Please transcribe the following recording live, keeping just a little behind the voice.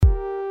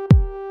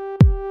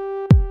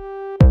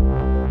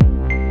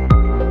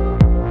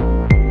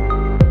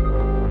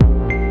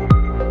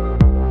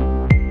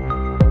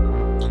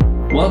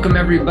Welcome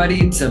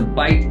everybody to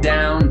Bite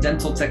Down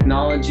Dental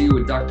Technology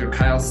with Dr.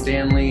 Kyle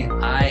Stanley.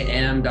 I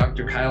am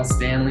Dr. Kyle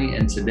Stanley,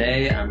 and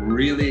today I'm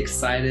really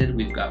excited.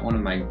 We've got one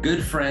of my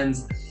good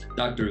friends,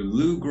 Dr.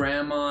 Lou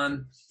Graham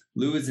on.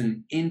 Lou is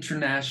an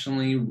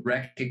internationally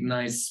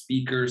recognized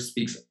speaker,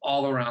 speaks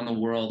all around the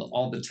world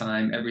all the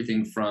time,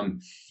 everything from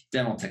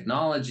dental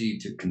technology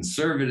to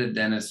conservative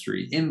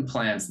dentistry,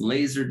 implants,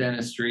 laser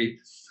dentistry.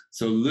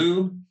 So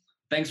Lou,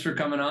 thanks for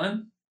coming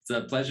on. It's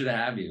a pleasure to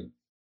have you.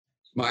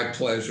 My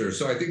pleasure.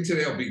 So I think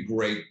today will be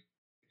great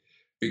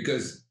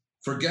because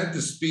forget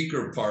the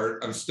speaker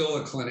part. I'm still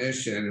a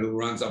clinician who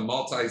runs a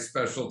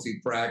multi-specialty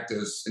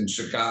practice in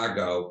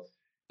Chicago.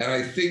 And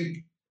I think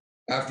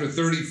after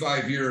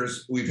 35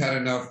 years, we've had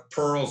enough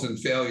pearls and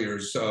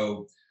failures.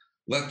 So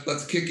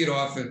let's kick it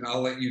off and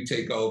I'll let you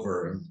take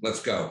over.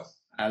 Let's go.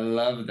 I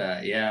love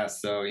that. Yeah.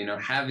 So,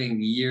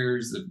 having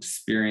years of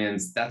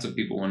experience, that's what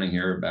people want to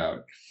hear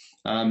about.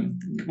 Why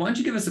don't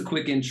you give us a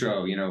quick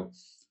intro,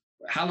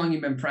 how long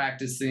you've been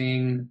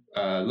practicing,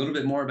 a little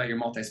bit more about your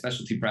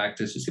multi-specialty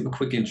practice. Just give a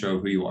quick intro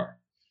of who you are.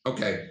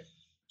 Okay.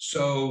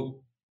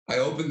 So I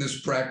opened this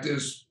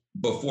practice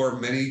before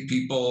many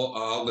people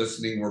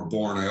listening were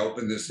born. I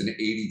opened this in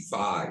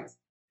 85.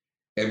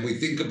 And we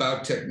think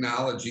about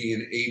technology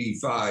in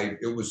 85,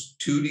 it was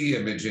 2D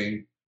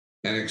imaging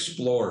and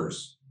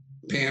explorers,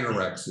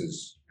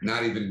 Panorexes,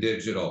 not even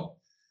digital.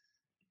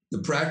 The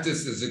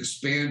practice has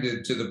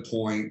expanded to the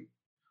point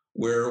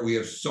where we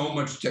have so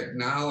much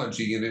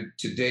technology in it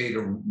today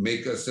to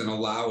make us and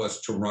allow us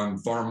to run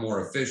far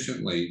more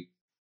efficiently.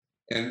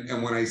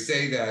 And when I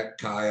say that,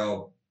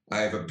 Kyle, I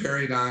have a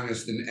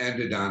periodontist, an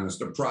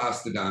endodontist, a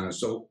prosthodontist.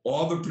 So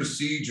all the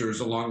procedures,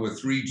 along with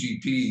 3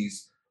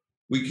 GPs,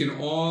 we can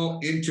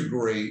all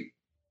integrate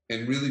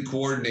and really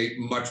coordinate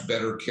much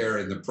better care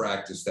in the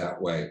practice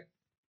that way.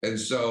 And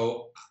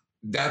so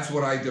that's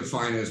what I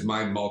define as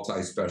my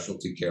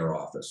multi-specialty care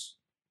office.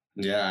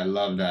 Yeah, I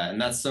love that.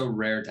 And that's so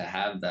rare to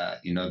have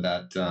that,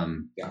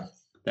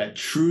 that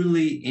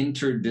truly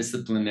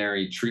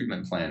interdisciplinary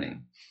treatment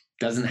planning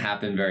doesn't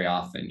happen very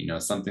often.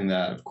 Something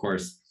that, of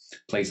course,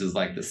 places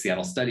like the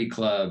Seattle Study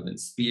Club and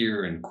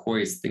Spear and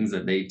Kois, things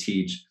that they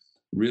teach,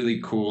 really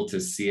cool to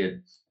see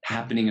it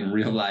happening in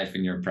real life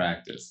in your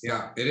practice.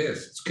 Yeah, it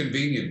is. It's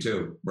convenient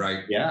too,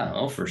 right? Yeah,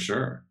 oh, for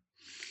sure.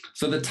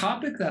 So the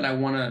topic that I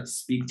want to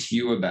speak to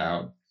you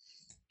about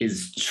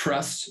is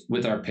trust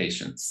with our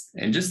patients.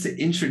 And just to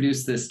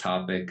introduce this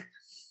topic,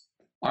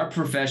 our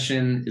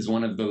profession is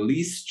one of the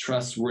least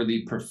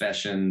trustworthy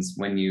professions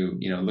when you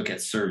look at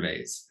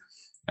surveys.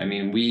 I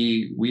mean,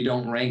 we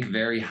don't rank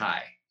very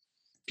high.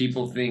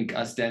 People think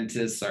us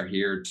dentists are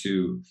here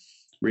to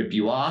rip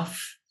you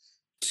off,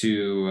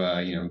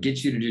 to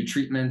get you to do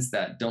treatments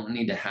that don't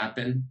need to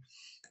happen.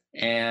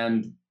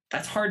 And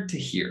that's hard to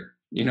hear.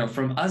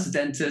 From us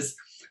dentists,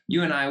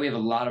 you and I, we have a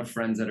lot of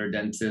friends that are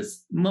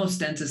dentists. Most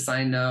dentists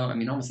I know,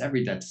 almost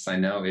every dentist I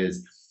know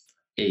is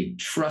a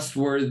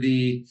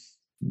trustworthy,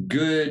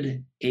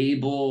 good,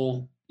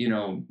 able,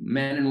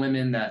 men and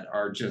women that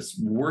are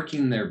just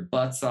working their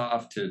butts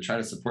off to try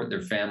to support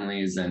their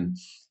families and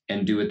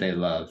do what they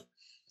love.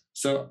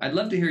 So I'd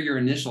love to hear your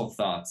initial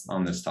thoughts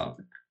on this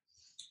topic.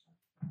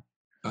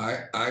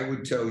 I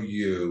would tell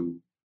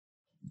you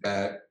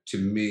that, to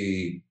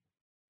me,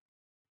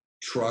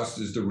 trust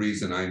is the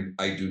reason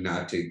I do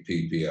not take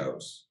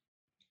PPOs.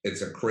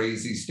 It's a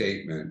crazy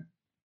statement,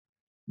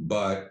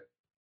 but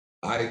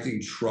I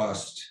think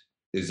trust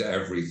is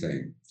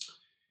everything.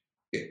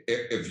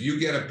 If you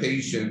get a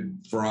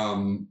patient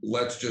from,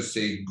 let's just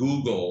say,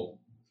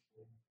 Google,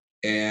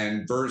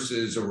 and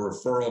versus a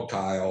referral,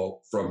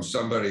 Kyle, from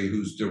somebody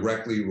who's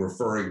directly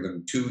referring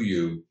them to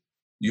you,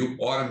 you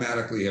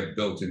automatically have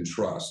built-in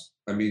trust.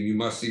 You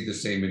must see the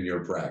same in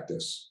your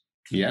practice.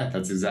 Yeah,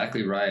 that's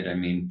exactly right.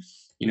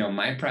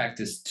 My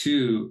practice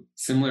too,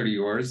 similar to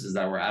yours, is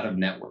that we're out of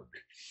network.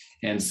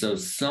 And so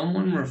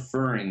someone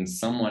referring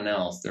someone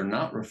else, they're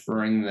not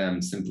referring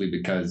them simply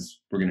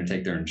because we're going to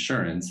take their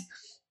insurance.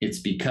 It's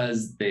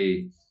because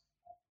they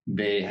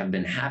have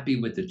been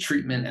happy with the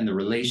treatment and the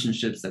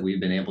relationships that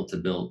we've been able to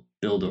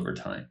build over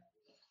time.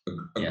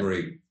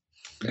 Agreed.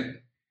 Yeah.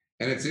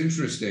 And it's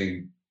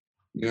interesting,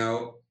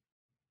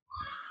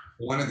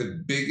 one of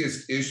the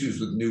biggest issues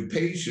with new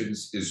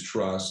patients is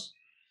trust.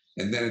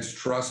 And then it's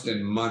trust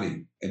and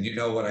money. And you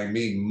know what I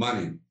mean,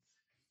 money.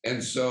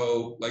 And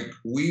so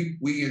we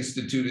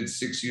instituted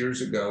 6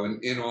 years ago an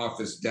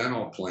in-office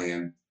dental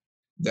plan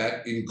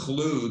that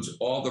includes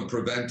all the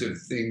preventive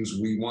things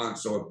we want.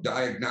 So if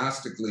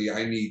diagnostically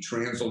I need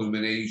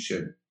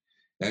transillumination,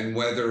 and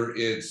whether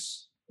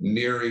it's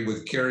NERI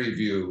with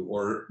CaryView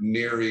or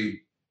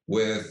NERI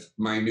with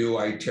my new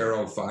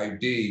iTero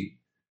 5D,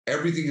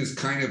 everything is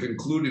kind of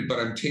included, but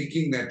I'm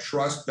taking that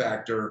trust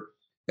factor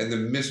and the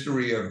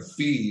mystery of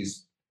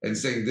fees and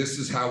saying, this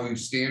is how we've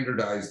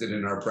standardized it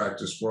in our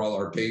practice for all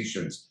our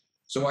patients.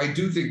 So I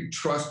do think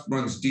trust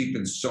runs deep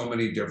in so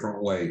many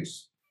different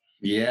ways.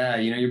 Yeah,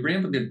 you bring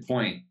up a good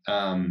point.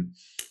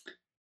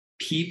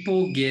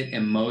 People get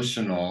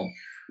emotional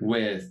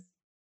with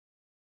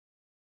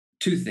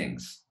two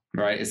things.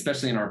 right?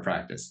 Especially in our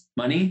practice,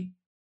 money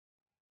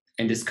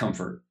and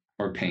discomfort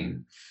or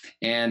pain.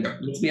 And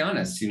let's be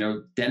honest,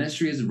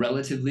 dentistry is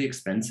relatively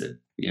expensive.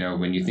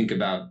 When you think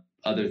about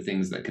other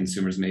things that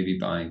consumers may be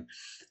buying,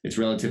 it's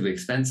relatively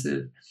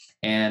expensive.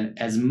 And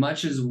as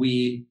much as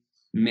we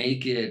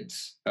make it,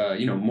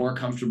 more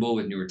comfortable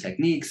with newer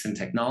techniques and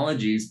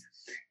technologies,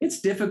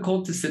 it's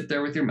difficult to sit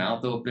there with your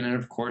mouth open. And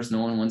of course,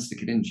 no one wants to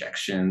get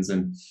injections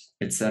and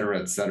et cetera,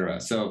 et cetera.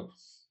 So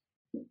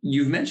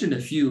you've mentioned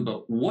a few,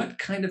 but what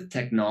kind of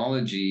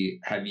technology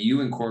have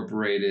you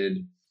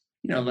incorporated,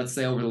 let's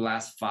say over the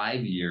last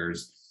 5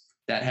 years,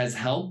 that has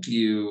helped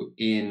you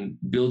in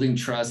building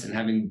trust and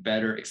having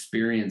better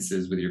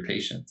experiences with your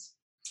patients?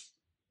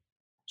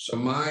 So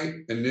my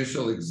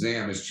initial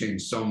exam has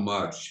changed so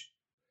much.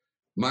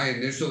 My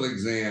initial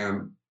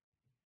exam,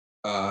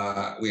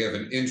 we have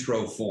an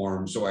intro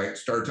form, so I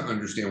start to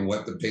understand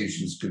what the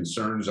patient's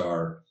concerns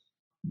are.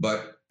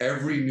 But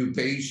every new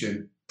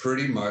patient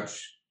pretty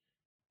much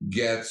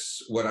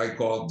gets what I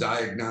call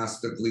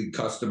diagnostically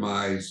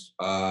customized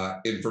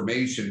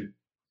information.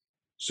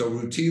 So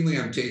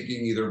routinely, I'm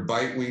taking either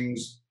bite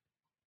wings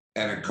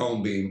and a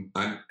cone beam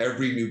on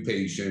every new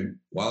patient.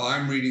 While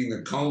I'm reading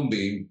the cone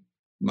beam,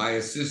 my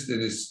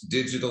assistant is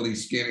digitally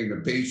scanning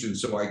the patient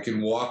so I can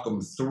walk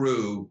them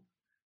through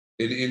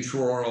an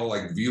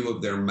intraoral view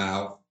of their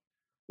mouth.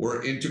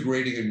 We're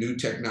integrating a new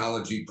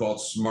technology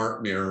called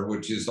Smart Mirror,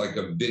 which is like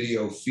a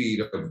video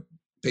feed of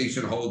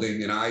patient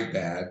holding an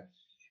iPad.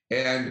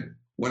 And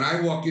when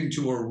I walk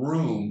into a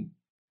room,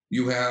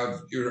 you have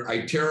your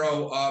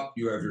iTero up,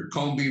 you have your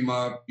cone beam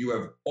up, you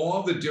have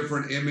all the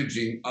different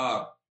imaging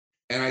up.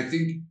 And I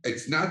think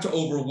it's not to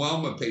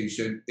overwhelm a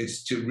patient,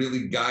 it's to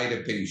really guide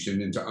a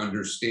patient into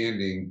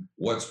understanding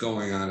what's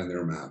going on in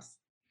their mouth.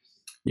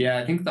 Yeah,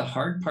 I think the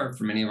hard part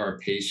for many of our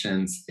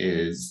patients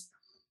is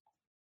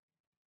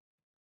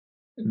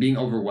being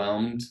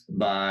overwhelmed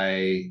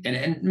by,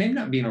 and maybe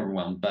not being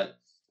overwhelmed, but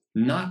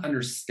not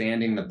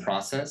understanding the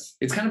process.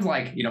 It's kind of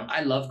like,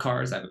 I love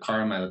cars. I have a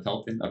car on my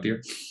lapel pin up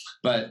here.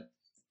 But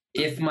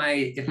if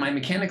my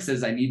mechanic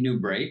says I need new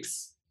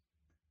brakes,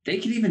 they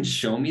could even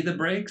show me the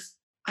brakes.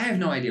 I have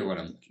no idea what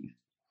I'm looking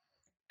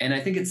at. And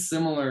I think it's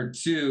similar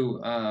to,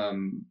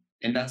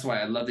 and that's why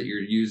I love that you're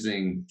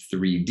using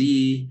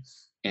 3D,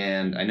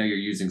 and I know you're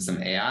using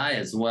some AI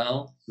as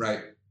well.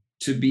 Right.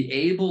 To be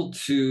able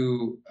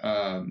to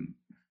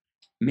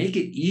make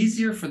it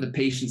easier for the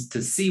patients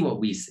to see what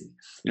we see.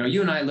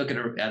 You and I look at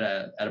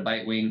a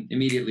bite wing,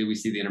 immediately we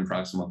see the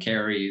interproximal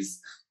caries,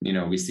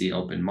 we see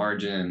open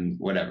margin,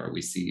 whatever,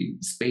 we see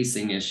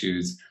spacing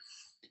issues.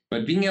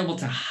 But being able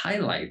to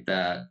highlight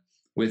that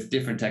with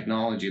different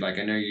technology, like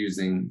I know you're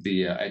using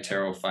the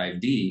iTero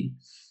 5D,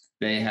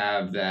 they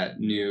have that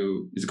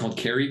new, is it called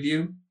Carie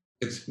View?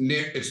 It's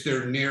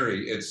their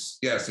NERI. It's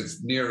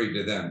NERI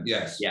to them.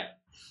 Yes. Yeah.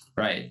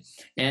 Right.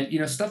 And,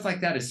 stuff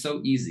like that is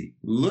so easy.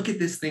 Look at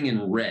this thing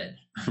in red,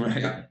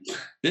 right? Yeah.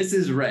 This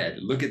is red.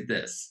 Look at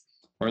this.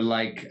 Or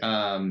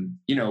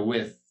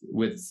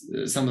with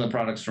some of the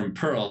products from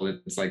Pearl,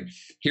 it's like,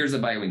 here's a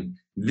bite wing.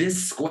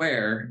 This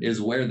square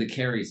is where the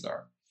caries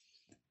are.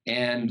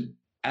 And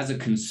as a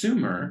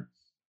consumer,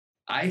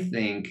 I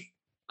think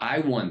I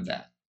want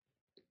that.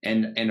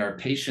 And our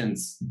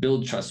patients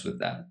build trust with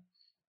that.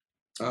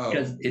 Oh,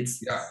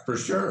 because for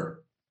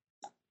sure.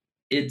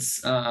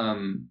 It's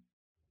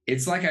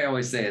like I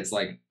always say, it's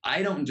like,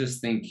 I don't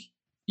just think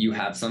you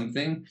have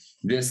something.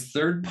 This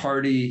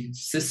third-party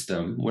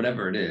system,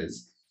 whatever it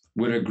is,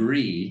 would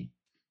agree.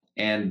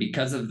 And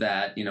because of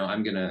that,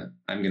 I'm gonna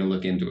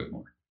look into it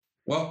more.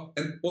 Well,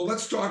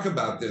 let's talk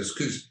about this,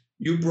 because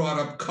you brought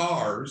up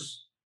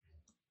cars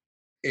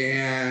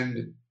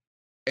and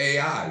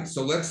AI.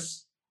 So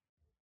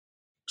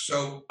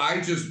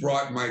I just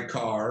brought my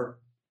car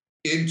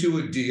into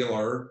a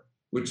dealer,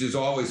 which is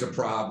always a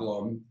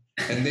problem,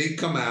 and they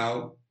come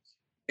out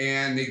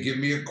and they give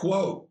me a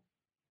quote.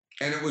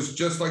 And it was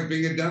just like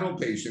being a dental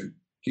patient.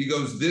 He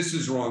goes, this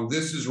is wrong,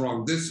 this is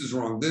wrong, this is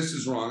wrong, this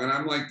is wrong. And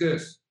I'm like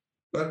this,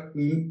 but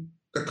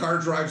the car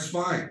drives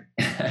fine.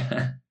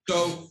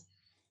 So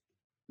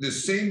the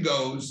same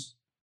goes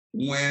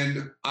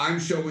when I'm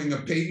showing a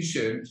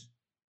patient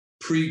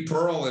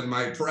pre-Pearl in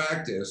my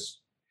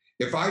practice.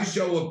 If I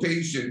show a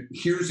patient,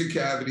 here's a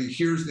cavity,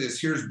 here's this,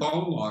 here's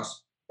bone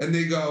loss, and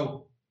they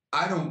go,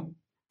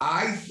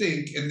 I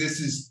think, and this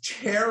is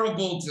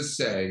terrible to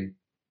say,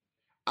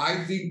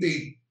 I think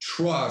they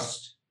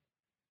trust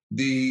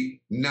the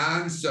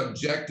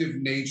non-subjective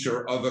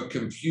nature of a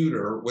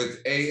computer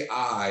with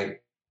AI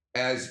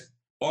as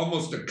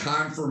almost a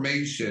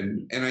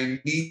confirmation, and I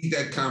need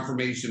that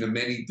confirmation of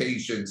many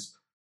patients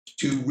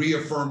to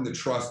reaffirm the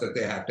trust that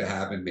they have to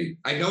have in me.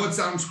 I know it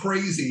sounds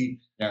crazy,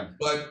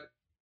 but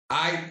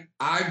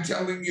I'm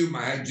telling you,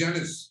 my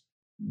hygienists,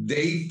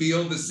 they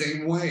feel the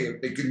same way.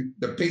 If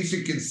the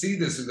patient can see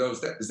this and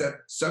goes, is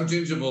that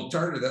subgingival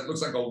tartar? That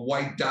looks like a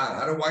white dot.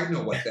 How do I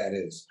know what that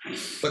is?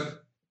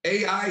 But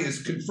AI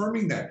is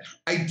confirming that.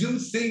 I do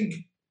think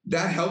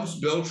that helps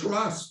build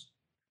trust.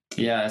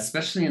 Yeah,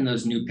 especially in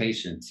those new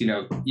patients.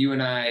 You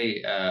and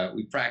I,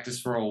 we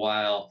practiced for a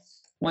while.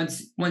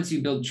 once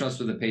you build trust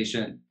with a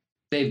patient,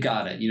 they've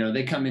got it.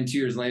 They come in 2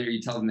 years later,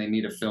 you tell them they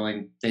need a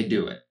filling, they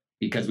do it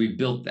because we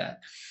built that.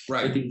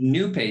 Right. But the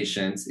new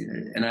patients,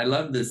 and I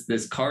love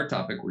this car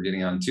topic we're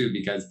getting on too,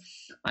 because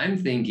I'm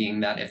thinking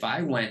that if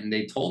I went and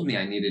they told me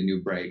I needed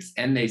new brakes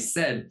and they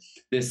said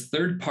this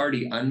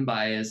third-party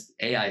unbiased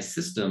AI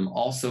system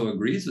also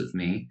agrees with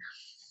me,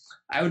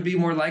 I would be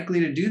more likely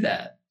to do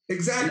that.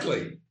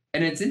 Exactly.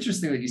 And it's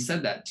interesting that you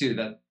said that too,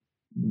 that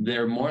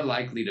they're more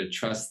likely to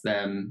trust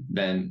them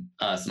than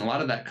us. And a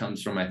lot of that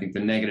comes from, I think, the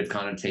negative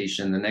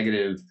connotation, the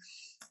negative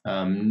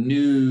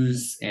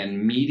news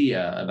and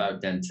media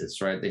about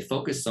dentists, right? They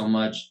focus so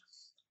much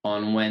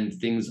on when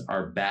things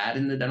are bad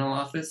in the dental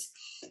office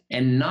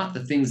and not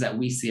the things that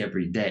we see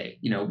every day.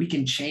 We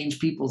can change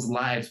people's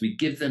lives. We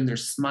give them their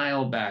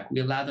smile back. We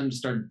allow them to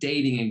start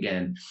dating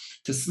again,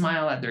 to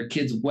smile at their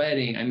kid's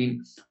wedding. I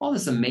mean, all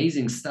this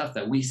amazing stuff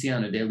that we see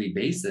on a daily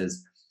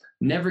basis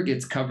never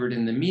gets covered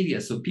in the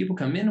media. So people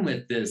come in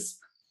with this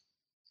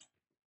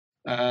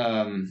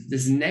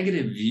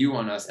negative view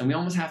on us, and we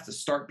almost have to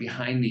start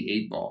behind the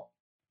 8 ball.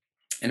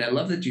 And I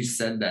love that you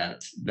said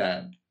that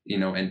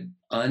an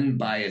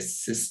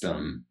unbiased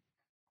system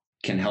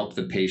can help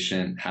the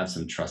patient have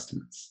some trust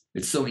in us.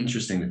 It's so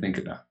interesting to think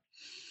about.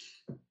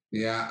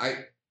 Yeah,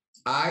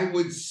 I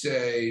would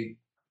say,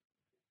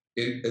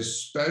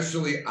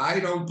 especially, I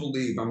don't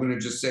believe, I'm going to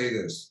just say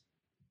this,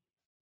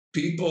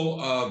 people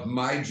of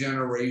my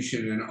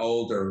generation and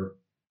older,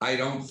 I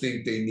don't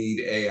think they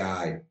need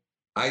AI.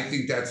 I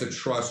think that's a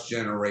trust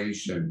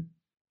generation.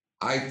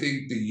 I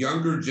think the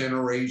younger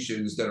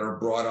generations that are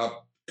brought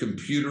up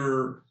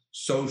computer,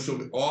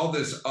 social, all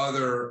this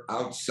other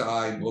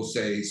outside, we'll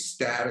say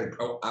static,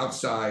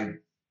 outside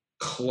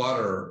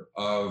clutter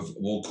of,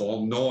 we'll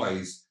call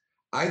noise.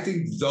 I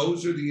think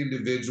those are the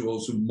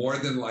individuals who more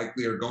than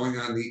likely are going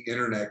on the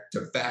internet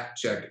to fact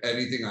check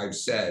anything I've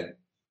said.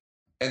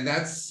 And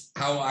that's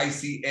how I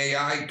see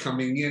AI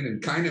coming in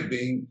and kind of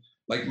being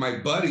like my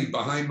buddy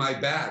behind my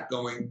back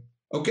going,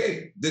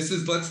 okay,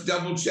 let's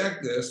double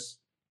check this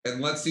and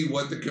let's see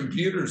what the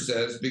computer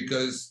says,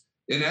 because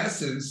in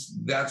essence,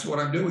 that's what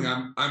I'm doing.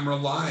 I'm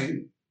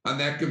relying on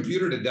that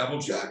computer to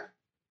double check.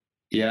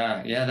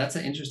 Yeah, that's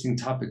an interesting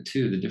topic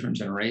too, the different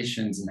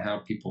generations and how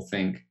people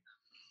think.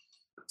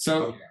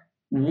 So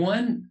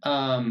one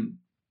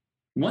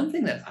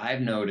thing that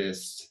I've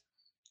noticed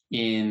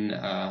in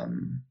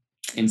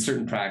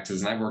certain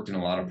practices, and I've worked in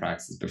a lot of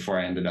practices before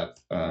I ended up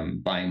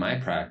buying my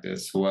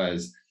practice,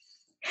 was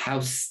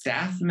how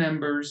staff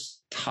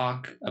members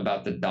talk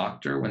about the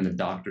doctor when the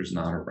doctor's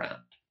not around.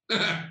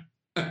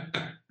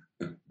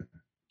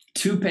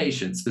 To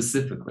patients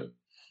specifically.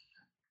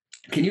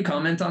 Can you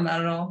comment on that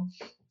at all?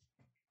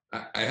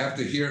 I have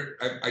to hear,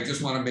 I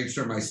just want to make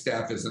sure my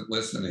staff isn't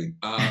listening,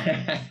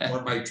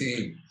 or my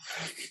team.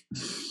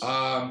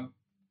 I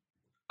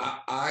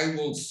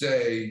will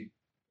say,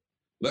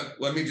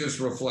 let me just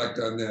reflect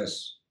on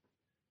this.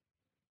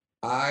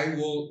 I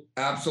will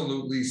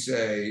absolutely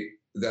say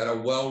that a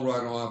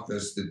well-run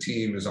office, the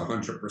team is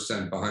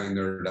 100% behind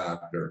their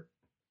doctor.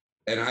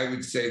 And I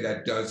would say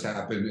that does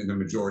happen in the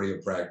majority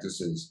of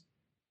practices.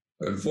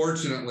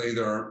 Unfortunately,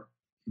 there are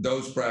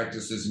those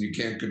practices, and you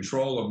can't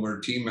control them, where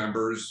team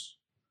members,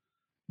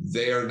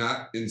 they are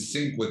not in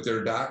sync with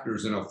their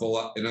doctors in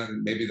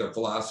maybe the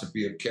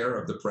philosophy of care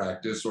of the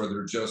practice, or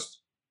they're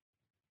just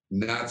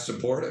not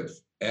supportive.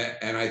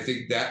 And I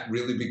think that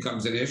really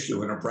becomes an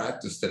issue in a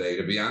practice today,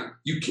 to be honest.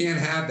 You can't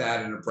have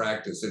that in a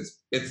practice.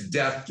 It's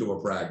death to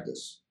a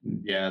practice.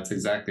 Yeah, that's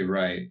exactly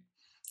right.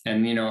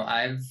 And,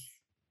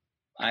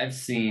 I've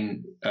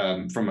seen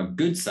from a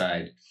good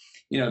side,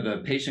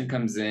 the patient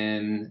comes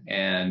in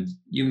and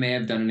you may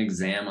have done an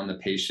exam on the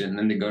patient, and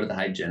then they go to the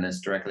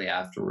hygienist directly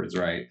afterwards,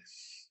 right?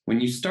 When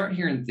you start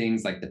hearing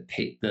things like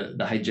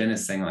the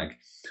hygienist saying like,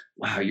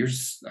 wow,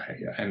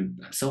 I'm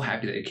so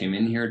happy that you came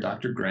in here.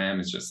 Dr. Graham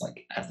is just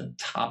like at the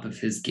top of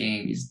his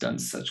game. He's done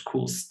such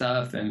cool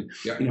stuff. And,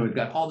 we've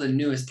got all the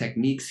newest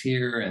techniques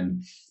here,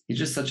 and he's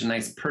just such a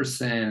nice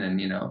person.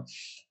 And,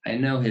 I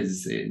know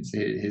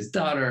his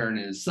daughter and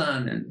his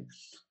son, and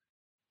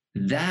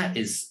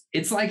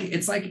it's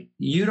like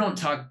you don't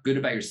talk good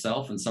about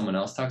yourself and someone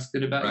else talks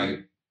good about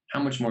you,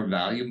 how much more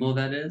valuable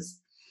that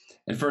is.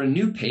 And for a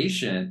new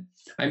patient,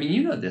 I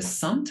mean, this,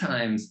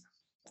 sometimes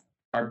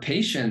our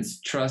patients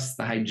trust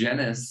the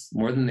hygienist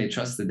more than they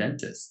trust the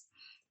dentist,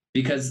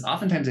 because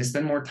oftentimes they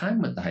spend more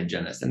time with the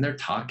hygienist and they're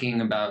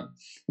talking about,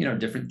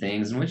 different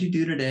things and what you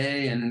do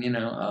today. And,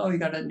 oh, you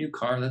got a new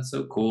car. That's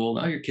so cool.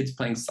 Oh, your kid's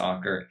playing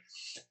soccer.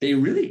 They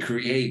really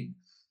create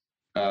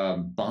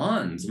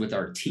bonds with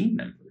our team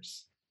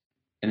members.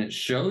 And it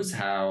shows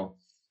how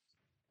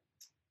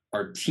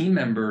our team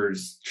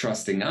members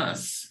trusting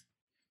us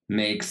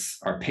makes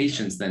our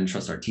patients then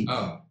trust our team.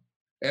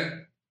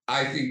 And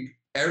I think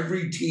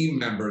every team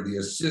member, the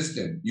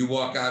assistant, you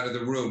walk out of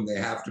the room, they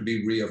have to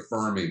be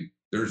reaffirming.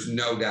 There's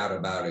no doubt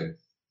about it.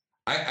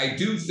 I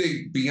do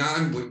think,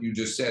 beyond what you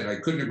just said, I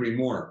couldn't agree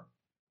more.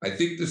 I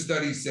think the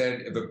study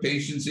said if a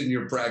patient's in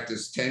your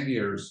practice 10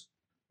 years,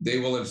 they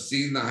will have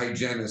seen the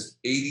hygienist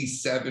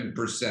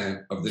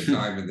 87% of the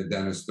time and the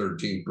dentist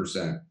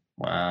 13%.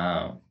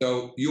 Wow.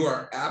 So you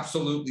are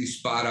absolutely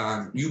spot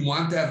on. You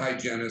want that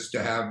hygienist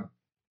to have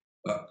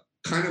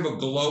kind of a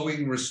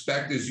glowing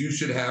respect as you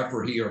should have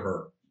for he or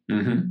her,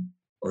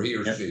 or he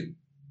or she.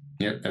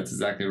 Yep, that's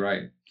exactly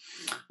right.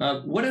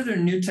 What other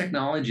new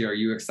technology are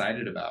you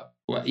excited about?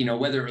 Well,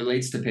 whether it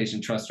relates to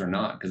patient trust or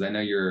not, because I know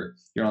you're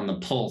on the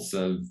pulse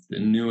of the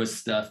newest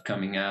stuff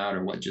coming out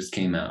or what just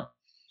came out.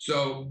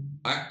 So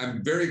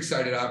I'm very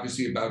excited,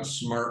 obviously, about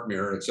Smart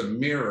Mirror. It's a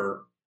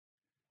mirror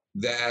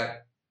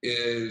that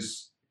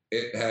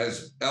it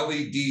has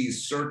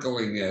LEDs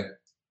circling it.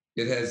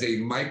 It has a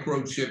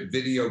microchip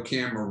video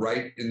camera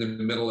right in the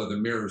middle of the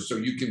mirror. So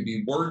you can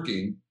be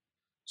working,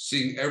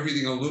 seeing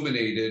everything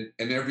illuminated,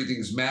 and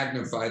everything's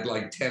magnified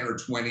like 10 or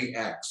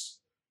 20x.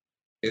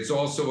 It's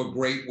also a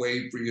great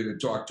way for you to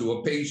talk to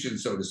a patient,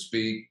 so to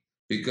speak,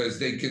 because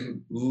they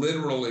can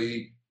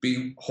literally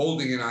be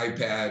holding an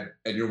iPad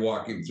and you're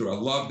walking through. I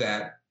love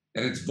that.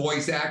 And it's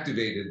voice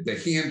activated. The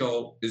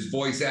handle is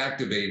voice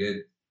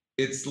activated.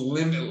 It's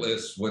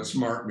limitless what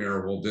Smart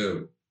Mirror will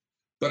do.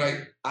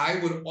 But I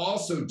would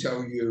also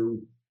tell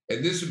you,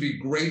 and this would be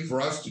great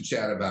for us to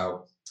chat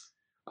about,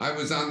 I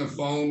was on the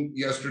phone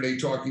yesterday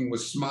talking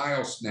with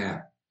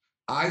SmileSnap.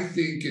 I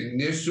think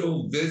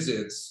initial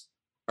visits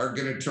are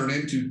going to turn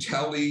into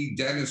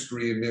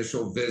tele-dentistry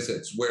initial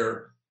visits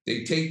where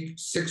they take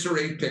 6 or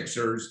 8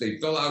 pictures, they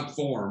fill out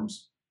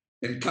forms.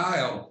 And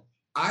Kyle,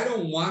 I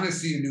don't want to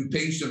see a new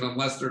patient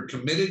unless they're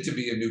committed to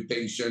be a new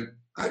patient.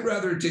 I'd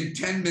rather take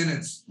 10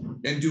 minutes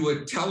and do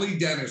a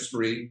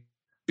tele-dentistry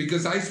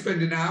because I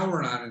spend an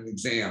hour on an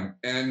exam.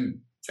 And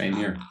same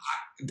here.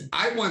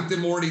 I want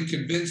them already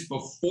convinced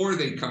before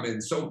they come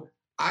in. So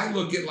I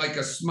look at like a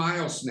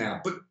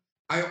SmileSnap. But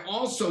I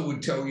also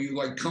would tell you,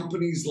 like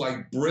companies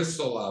like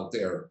Bristol out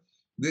there,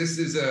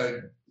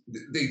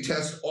 they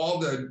test all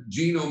the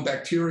genome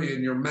bacteria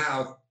in your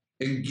mouth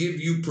and give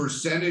you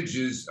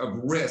percentages of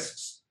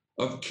risks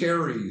of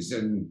caries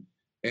and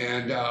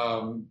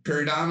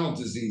periodontal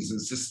disease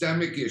and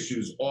systemic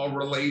issues all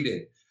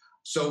related.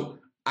 So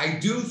I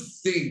do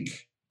think,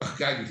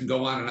 God, you can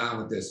go on and on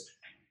with this.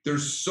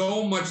 There's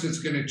so much that's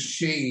going to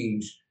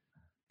change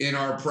in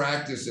our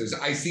practices.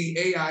 I see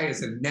AI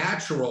as a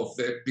natural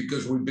fit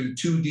because we've been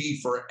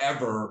 2D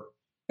forever.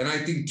 And I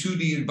think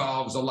 2D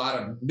involves a lot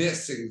of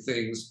missing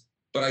things,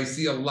 but I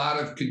see a lot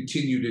of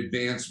continued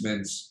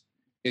advancements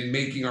in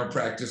making our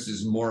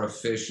practices more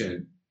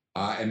efficient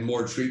and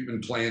more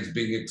treatment plans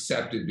being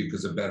accepted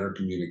because of better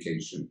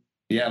communication.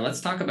 Yeah,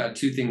 let's talk about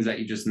 2 things that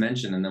you just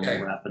mentioned, and then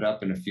we'll wrap it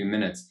up in a few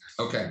minutes.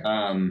 Okay.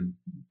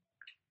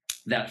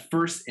 That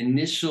first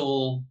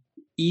initial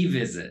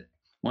e-visit.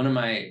 One of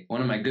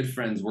my good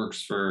friends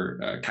works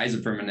for Kaiser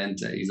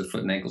Permanente. He's a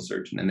foot and ankle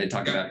surgeon, and they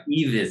talk about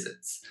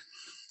e-visits.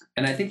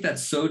 And I think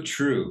that's so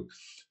true.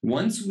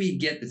 Once we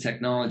get the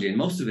technology, and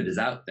most of it is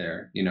out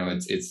there,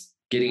 it's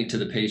getting it to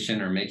the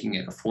patient or making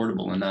it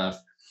affordable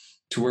enough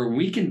to where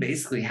we can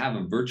basically have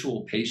a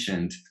virtual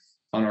patient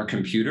on our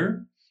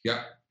computer.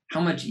 Yeah. How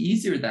much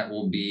easier that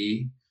will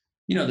be.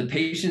 The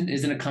patient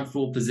is in a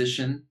comfortable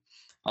position.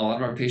 A lot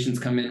of our patients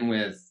come in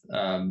with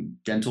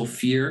dental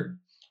fear,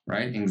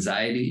 right?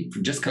 Anxiety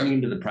for just coming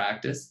into the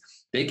practice.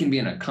 They can be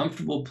in a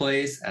comfortable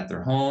place at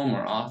their home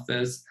or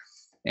office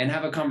and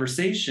have a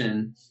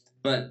conversation,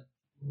 but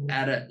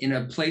in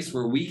a place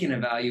where we can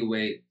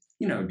evaluate,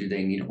 do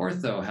they need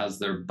ortho? How's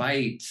their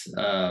bite?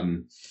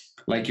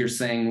 Like you're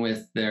saying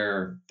with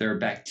their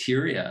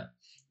bacteria,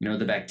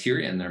 the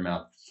bacteria in their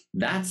mouth.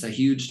 That's a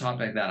huge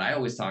topic that I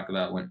always talk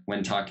about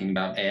when talking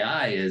about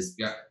AI is,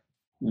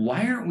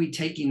 why aren't we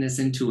taking this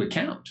into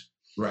account?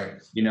 Right.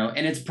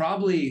 And it's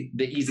probably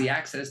the easy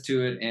access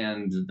to it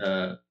and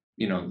the,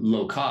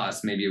 low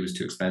cost. Maybe it was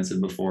too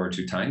expensive before,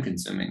 too time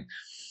consuming.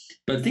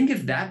 But think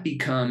if that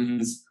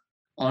becomes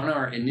on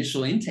our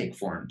initial intake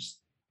forms,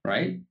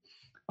 right?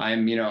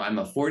 I'm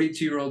a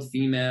 42-year-old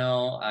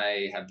female.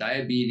 I have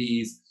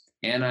diabetes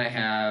and I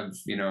have,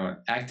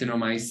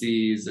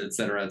 actinomyces, et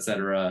cetera, et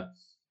cetera.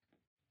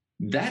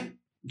 That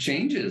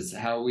changes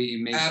how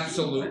we make.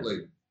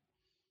 Absolutely.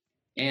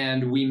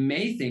 And we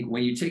may think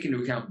when you take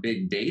into account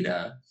big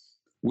data,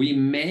 we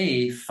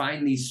may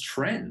find these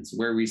trends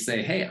where we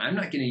say, hey, I'm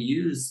not going to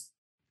use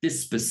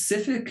this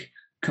specific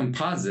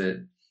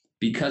composite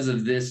because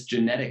of this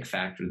genetic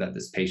factor that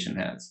this patient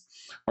has.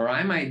 Or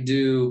I might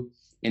do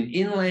an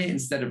inlay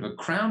instead of a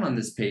crown on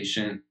this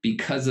patient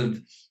because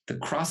of the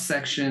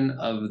cross-section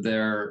of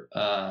their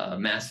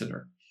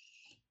masseter.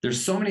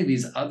 There's so many of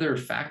these other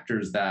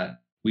factors that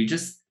we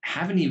just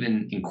haven't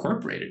even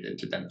incorporated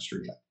into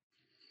dentistry yet.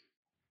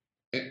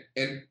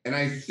 And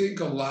I think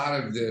a lot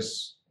of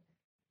this,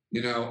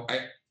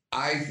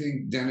 I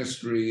think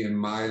dentistry in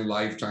my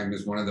lifetime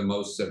is one of the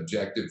most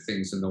subjective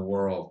things in the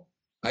world.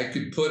 I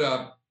could put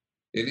up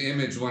an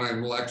image when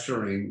I'm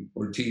lecturing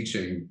or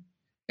teaching,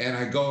 and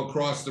I go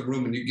across the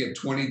room and you get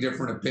 20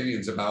 different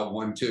opinions about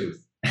one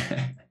tooth.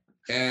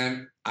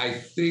 And I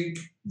think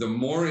the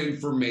more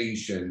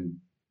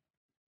information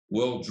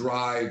will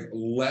drive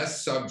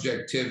less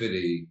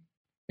subjectivity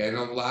and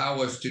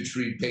allow us to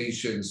treat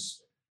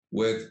patients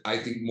with, I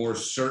think, more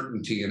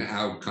certainty and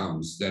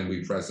outcomes than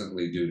we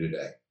presently do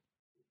today.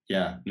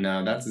 Yeah,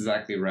 no, that's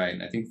exactly right.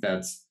 And I think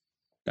that's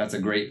a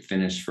great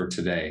finish for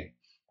today.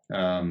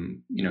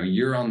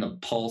 You're on the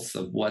pulse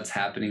of what's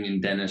happening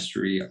in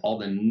dentistry, all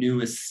the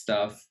newest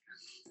stuff.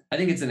 I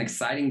think it's an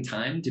exciting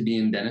time to be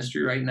in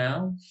dentistry right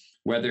now,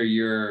 whether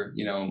you're,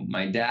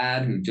 my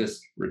dad who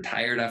just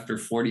retired after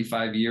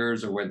 45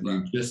 years or whether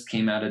you just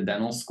came out of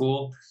dental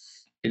school.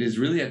 It is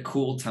really a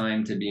cool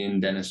time to be in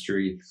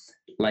dentistry.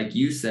 Like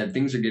you said,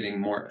 things are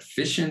getting more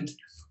efficient,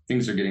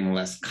 things are getting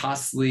less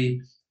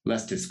costly,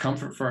 less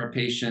discomfort for our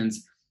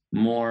patients,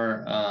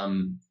 more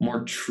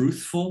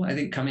truthful, I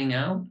think, coming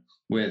out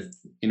with,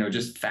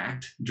 just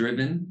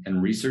fact-driven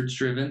and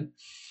research-driven.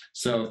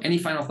 So any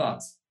final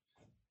thoughts?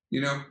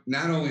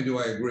 Not only do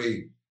I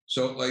agree,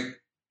 so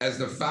as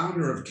the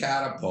founder of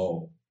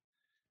Catapult,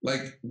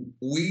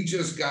 we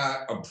just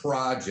got a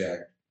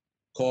project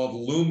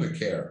called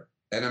LumaCare.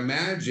 And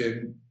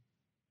imagine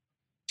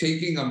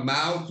taking a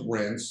mouth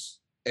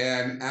rinse,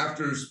 and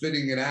after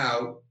spitting it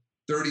out,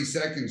 30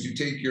 seconds, you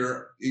take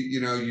your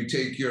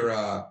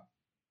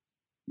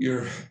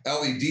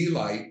LED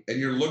light and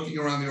you're looking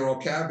around the oral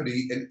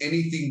cavity, and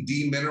anything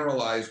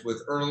demineralized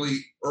with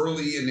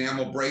early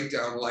enamel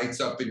breakdown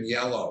lights up in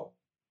yellow.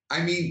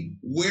 I mean,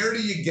 where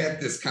do you get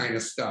this kind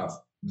of stuff?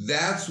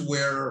 That's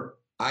where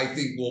I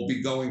think we'll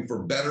be going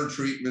for better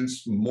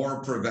treatments,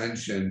 more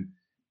prevention.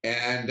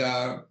 And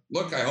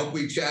look, I hope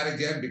we chat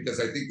again,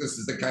 because I think this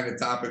is the kind of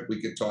topic we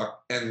could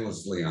talk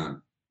endlessly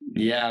on.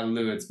 Yeah,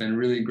 Lou, it's been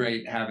really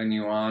great having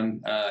you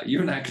on. You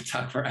and I could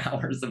talk for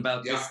hours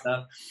about this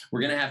stuff. We're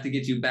going to have to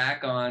get you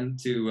back on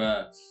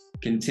to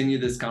continue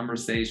this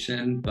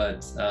conversation,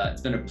 but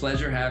it's been a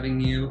pleasure having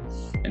you.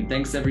 And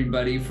thanks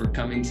everybody for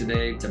coming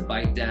today to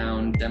Bite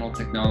Down Dental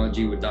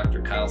Technology with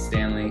Dr. Kyle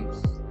Stanley.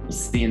 We'll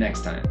see you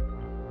next time.